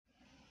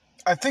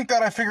I think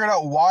that I figured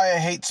out why I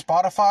hate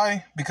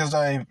Spotify, because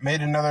I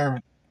made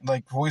another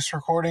like voice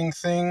recording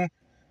thing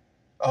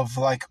of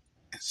like,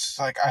 it's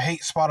like I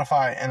hate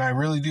Spotify, and I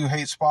really do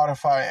hate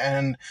Spotify,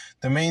 and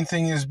the main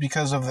thing is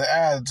because of the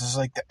ads. It's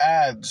like the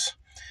ads.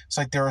 It's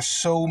like there are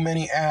so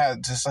many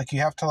ads. It's like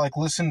you have to like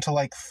listen to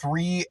like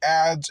 3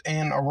 ads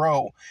in a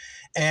row,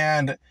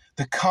 and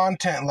the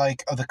content,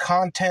 like the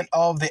content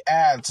of the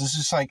ads, is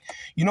just like,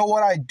 you know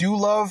what I do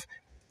love?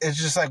 It's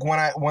just like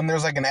when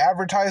there's like an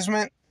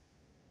advertisement.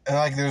 And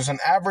like there's an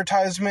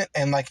advertisement,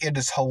 and like it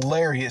is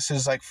hilarious.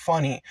 It's like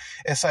funny.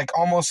 It's like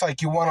almost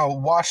like you want to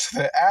watch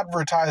the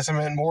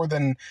advertisement more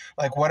than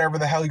like whatever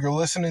the hell you're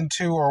listening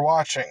to or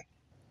watching.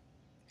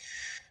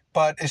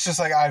 But it's just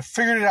like I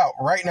figured it out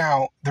right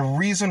now. The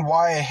reason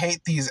why I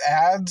hate these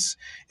ads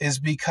is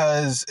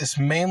because it's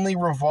mainly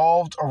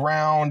revolved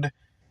around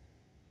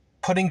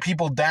putting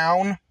people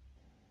down.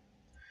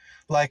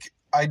 Like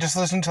I just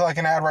listened to like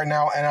an ad right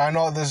now, and I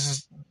know this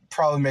is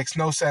probably makes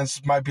no sense.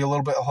 It might be a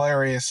little bit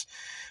hilarious.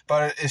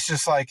 But it's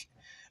just like,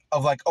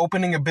 of like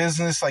opening a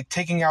business, like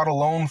taking out a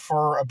loan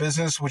for a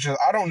business, which is,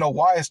 I don't know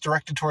why it's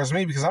directed towards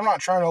me, because I'm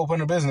not trying to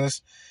open a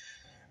business.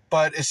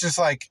 But it's just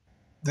like,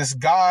 this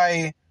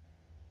guy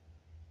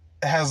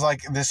has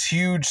like this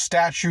huge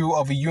statue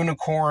of a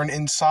unicorn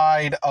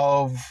inside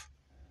of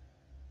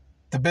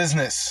the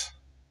business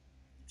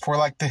for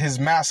like his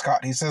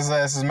mascot. He says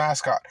that's his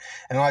mascot.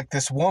 And like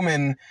this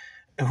woman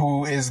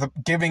who is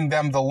giving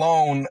them the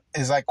loan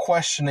is like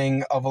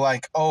questioning of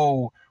like,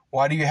 oh,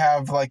 why do you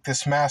have like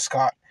this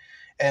mascot,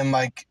 and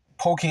like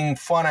poking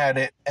fun at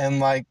it, and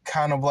like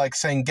kind of like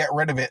saying get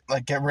rid of it,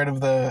 like get rid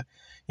of the,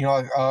 you know,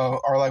 like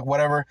or like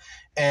whatever.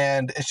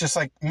 And it's just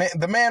like,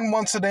 the man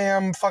wants a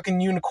damn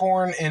fucking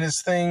unicorn in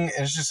his thing.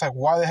 It's just like,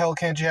 why the hell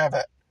can't you have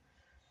it?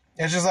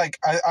 It's just like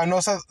I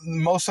noticed that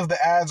most of the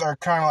ads are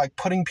kind of like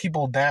putting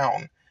people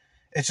down.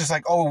 It's just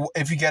like, oh,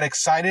 if you get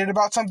excited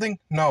about something,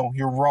 no,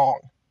 you're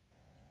wrong.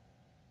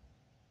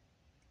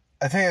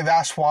 I think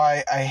that's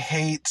why I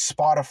hate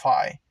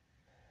Spotify.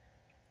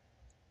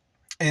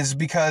 Is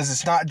because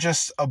it's not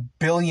just a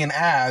billion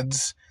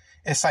ads.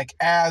 It's like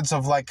ads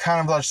of like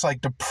kind of just like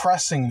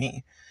depressing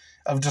me.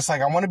 Of just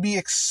like, I want to be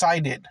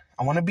excited.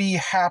 I want to be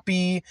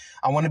happy.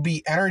 I want to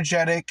be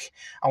energetic.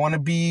 I want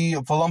to be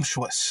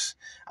voluptuous.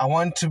 I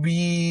want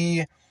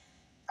to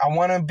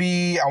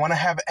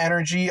have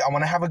energy. I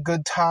want to have a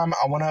good time.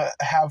 I want to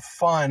have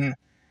fun,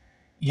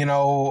 you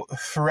know,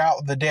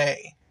 throughout the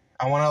day.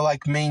 I want to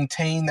like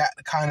maintain that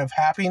kind of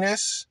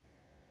happiness.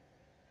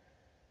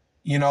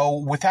 You know,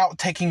 without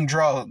taking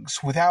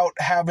drugs, without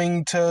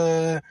having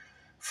to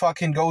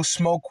fucking go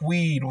smoke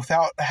weed,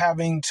 without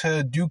having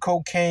to do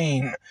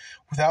cocaine,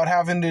 without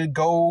having to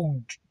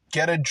go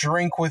get a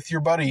drink with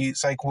your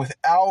buddies, like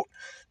without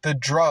the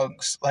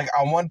drugs. Like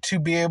I want to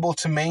be able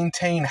to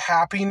maintain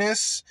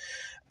happiness,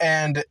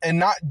 and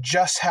not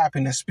just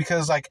happiness,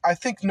 because like I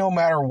think no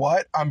matter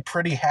what, I'm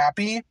pretty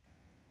happy.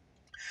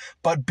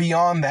 But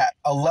beyond that,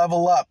 a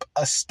level up,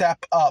 a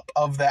step up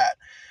of that,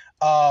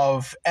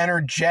 of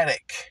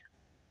energetic.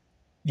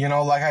 You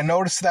know, like I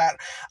notice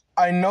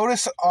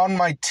on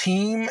my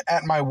team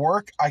at my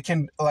work,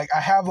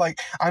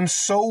 I'm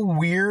so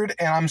weird,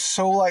 and I'm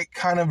so like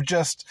kind of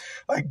just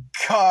like,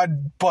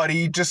 God,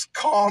 buddy, just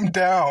calm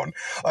down.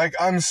 Like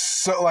I'm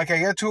so like, I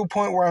get to a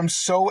point where I'm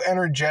so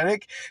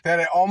energetic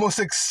that it almost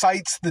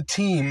excites the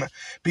team,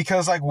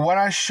 because like when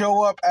I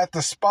show up at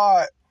the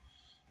spot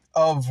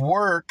of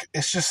work,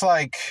 it's just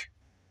like,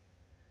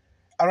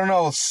 I don't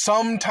know,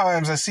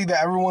 sometimes I see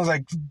that everyone's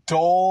like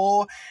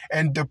dull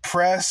and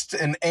depressed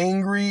and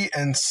angry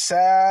and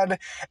sad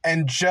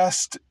and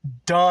just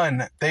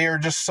done. They are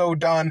just so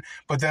done.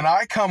 But then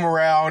I come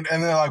around,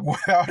 and they're like,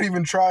 without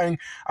even trying,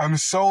 I'm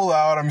so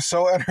loud, I'm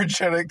so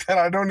energetic that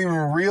I don't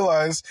even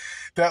realize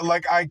that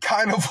like I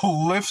kind of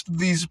lift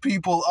these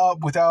people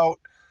up without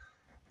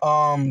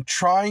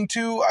trying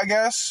to, I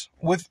guess.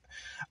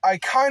 I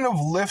kind of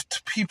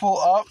lift people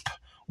up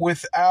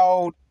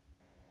without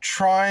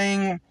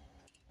trying,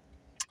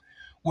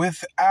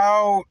 with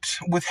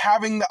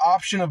having the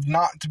option of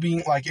not to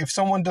being like, if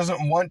someone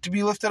doesn't want to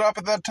be lifted up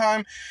at that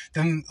time,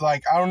 then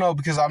like, I don't know,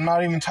 because I'm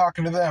not even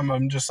talking to them.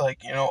 I'm just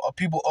like, you know,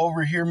 people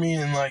overhear me,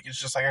 and like, it's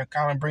just like, I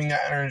kind of bring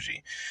that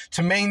energy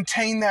to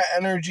maintain that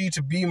energy,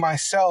 to be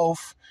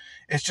myself.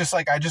 It's just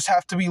like, I just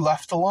have to be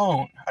left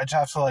alone. I just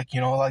have to like, you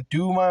know, like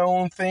do my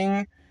own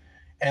thing,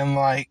 and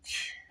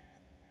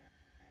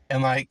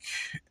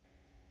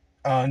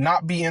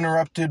not be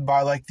interrupted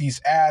by like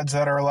these ads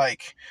that are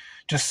like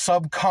just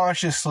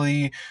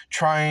subconsciously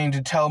trying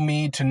to tell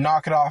me to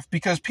knock it off,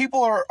 because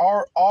people are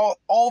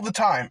all the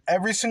time,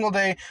 every single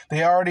day,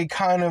 they already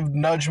kind of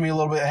nudge me a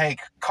little bit. Hey,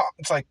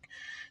 it's like,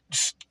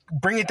 just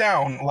bring it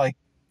down, like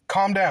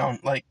calm down,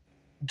 like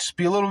just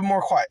be a little bit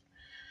more quiet.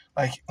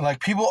 Like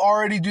people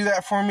already do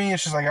that for me.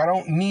 It's just like, I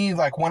don't need,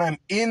 like when I'm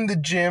in the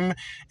gym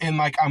and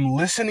like I'm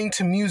listening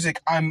to music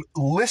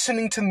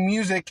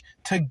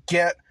to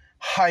get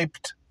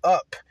hyped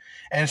up.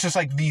 And it's just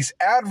like these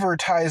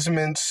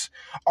advertisements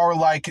are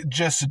like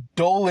just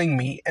dulling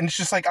me. And it's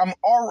just like, I'm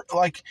all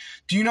like,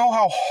 do you know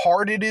how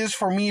hard it is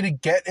for me to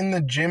get in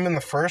the gym in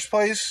the first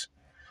place?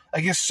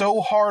 Like, it's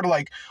so hard.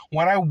 Like,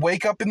 when I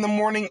wake up in the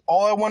morning,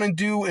 all I want to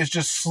do is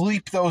just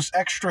sleep those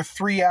extra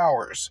 3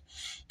 hours,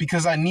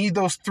 because I need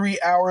those 3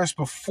 hours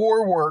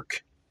before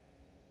work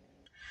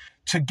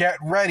to get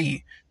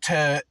ready,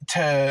 to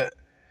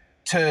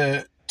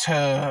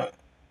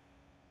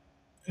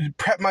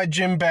prep my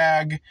gym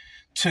bag,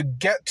 to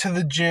get to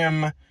the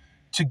gym,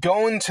 to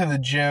go into the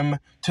gym,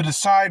 to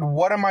decide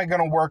what am I going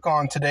to work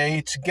on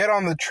today, to get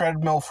on the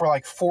treadmill for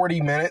like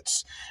 40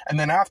 minutes, and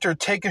then after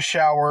take a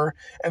shower,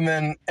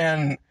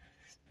 and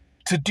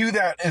to do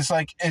that is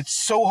like, it's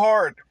so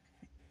hard.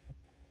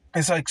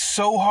 It's like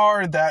so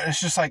hard that it's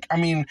just like, I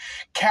mean,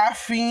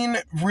 caffeine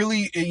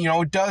really,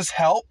 it does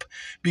help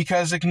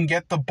because it can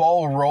get the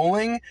ball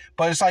rolling,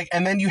 but it's like,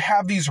 and then you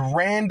have these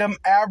random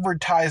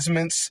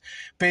advertisements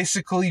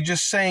basically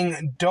just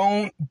saying,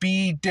 don't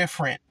be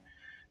different.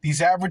 These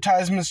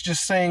advertisements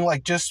just saying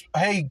like, just,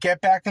 hey,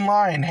 get back in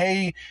line.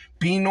 Hey,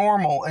 be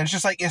normal. And it's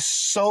just like, it's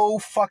so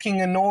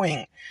fucking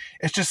annoying.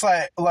 It's just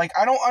like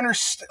I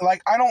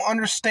don't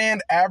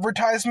understand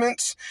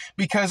advertisements,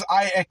 because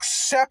I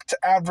accept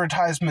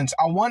advertisements.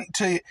 I want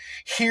to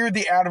hear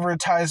the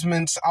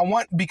advertisements.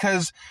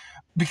 Because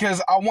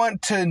I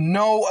want to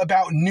know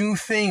about new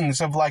things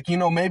of like,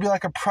 maybe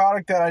like a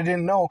product that I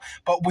didn't know.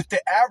 But with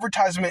the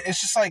advertisement, it's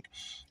just like,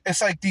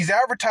 it's like these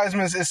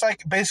advertisements, it's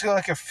like basically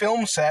like a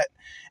film set,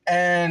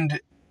 and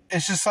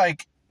it's just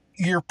like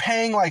you're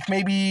paying like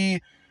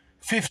maybe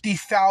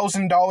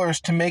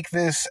 $50,000 to make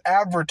this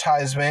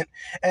advertisement,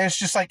 and it's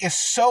just like, it's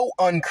so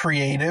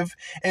uncreative,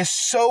 it's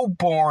so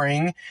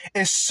boring,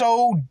 it's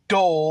so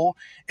dull.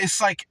 It's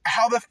like,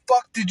 how the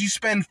fuck did you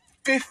spend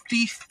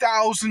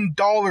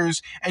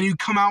 $50,000 and you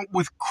come out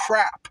with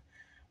crap,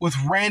 with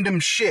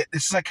random shit?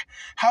 It's like,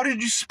 how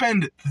did you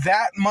spend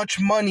that much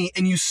money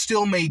and you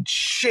still made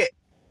shit?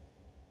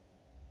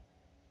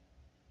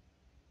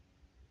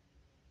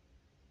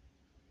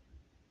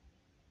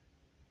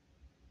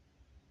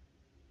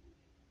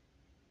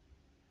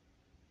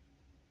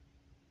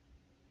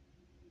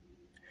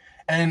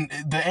 And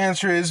the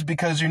answer is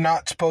because you're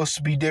not supposed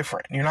to be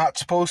different. You're not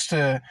supposed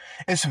to,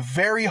 it's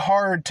very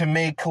hard to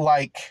make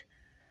like,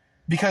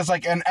 because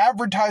like an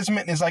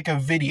advertisement is like a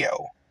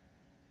video.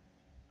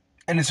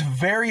 And it's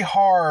very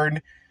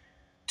hard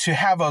to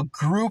have a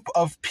group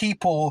of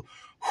people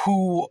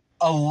who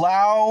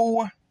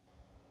allow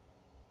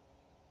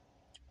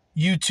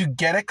you to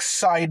get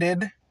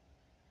excited,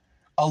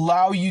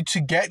 allow you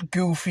to get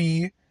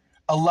goofy,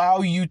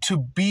 allow you to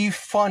be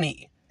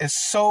funny. It's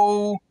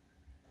so,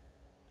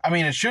 I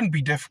mean, it shouldn't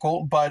be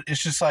difficult, but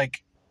it's just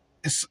like,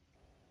 it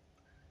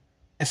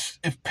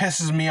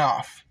pisses me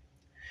off.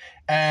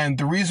 And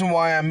the reason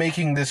why I'm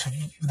making this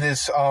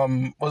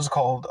what's it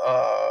called,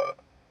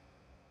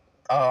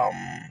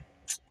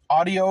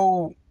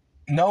 audio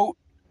note,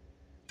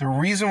 the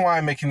reason why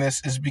I'm making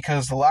this is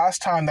because the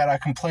last time that I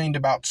complained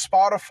about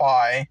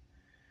Spotify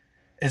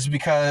is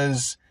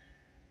because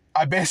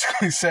I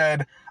basically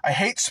said, I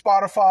hate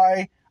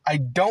Spotify. I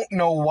don't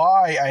know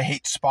why I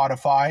hate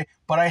Spotify,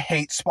 but I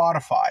hate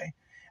Spotify.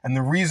 And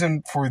the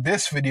reason for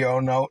this video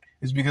note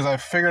is because I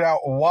figured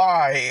out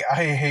why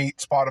I hate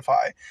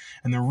Spotify.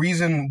 And the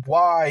reason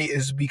why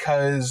is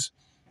because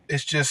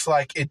it's just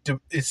like,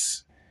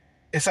 it's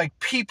like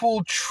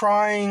people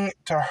trying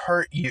to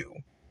hurt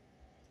you.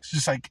 It's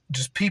just like,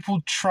 just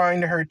people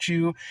trying to hurt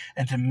you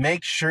and to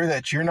make sure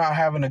that you're not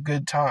having a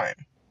good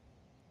time.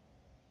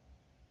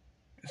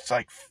 It's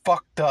like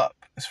fucked up.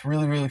 It's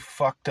really, really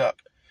fucked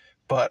up.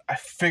 But I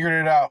figured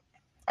it out.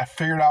 I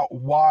figured out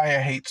why I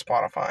hate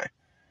Spotify.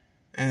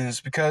 And it's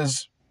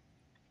because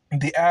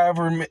the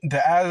advertising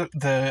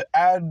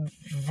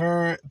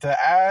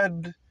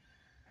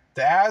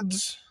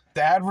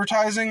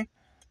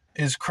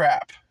is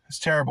crap. It's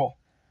terrible.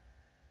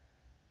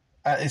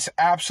 It's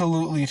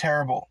absolutely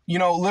terrible.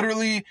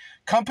 Literally,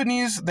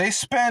 companies, they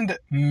spend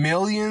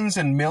millions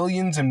and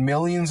millions and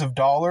millions of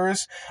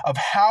dollars of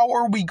how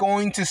are we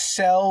going to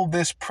sell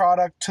this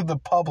product to the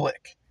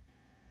public?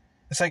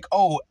 It's like,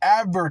 oh,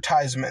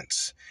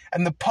 advertisements.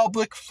 And the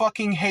public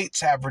fucking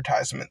hates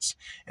advertisements.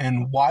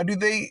 And why do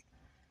they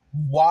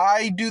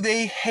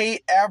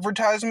hate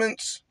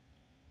advertisements?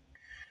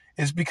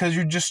 It's because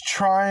you're just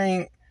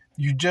trying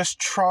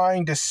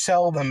to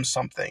sell them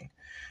something.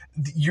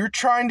 You're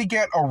trying to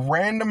get a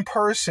random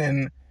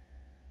person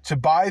to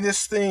buy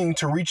this thing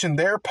to reach in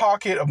their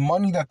pocket of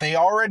money that they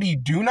already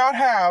do not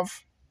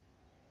have.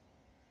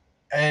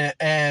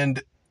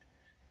 And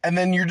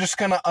then you're just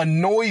going to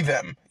annoy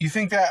them. You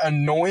think that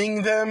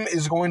annoying them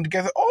is going to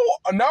get,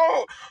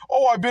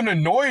 I've been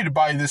annoyed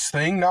by this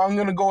thing. Now I'm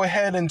going to go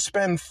ahead and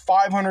spend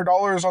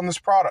 $500 on this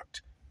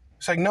product.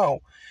 It's like,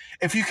 no.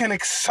 If you can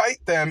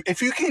excite them,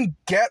 if you can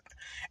get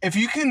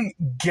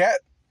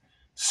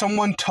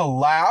someone to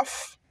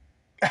laugh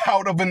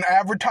out of an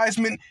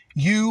advertisement,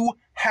 you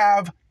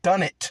have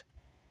done it.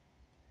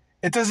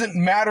 It doesn't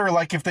matter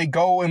like if they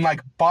go and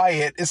like buy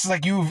it. It's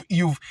like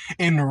you've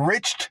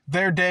enriched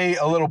their day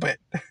a little bit.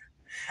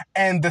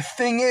 And the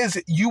thing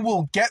is, you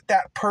will get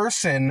that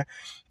person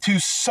to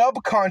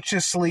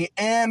subconsciously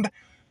and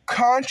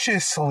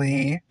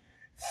consciously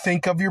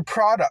think of your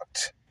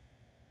product.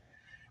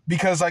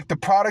 Because like the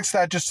products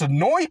that just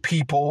annoy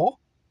people,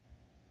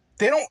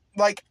 they don't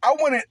like, I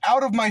want it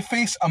out of my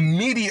face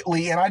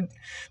immediately, and I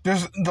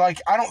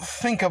don't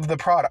think of the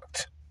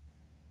product.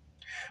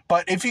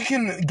 But if you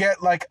can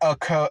get like a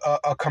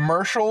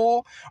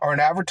commercial or an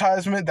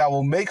advertisement that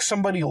will make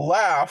somebody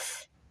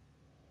laugh,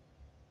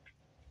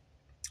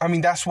 I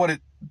mean, that's what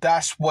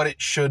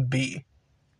it should be.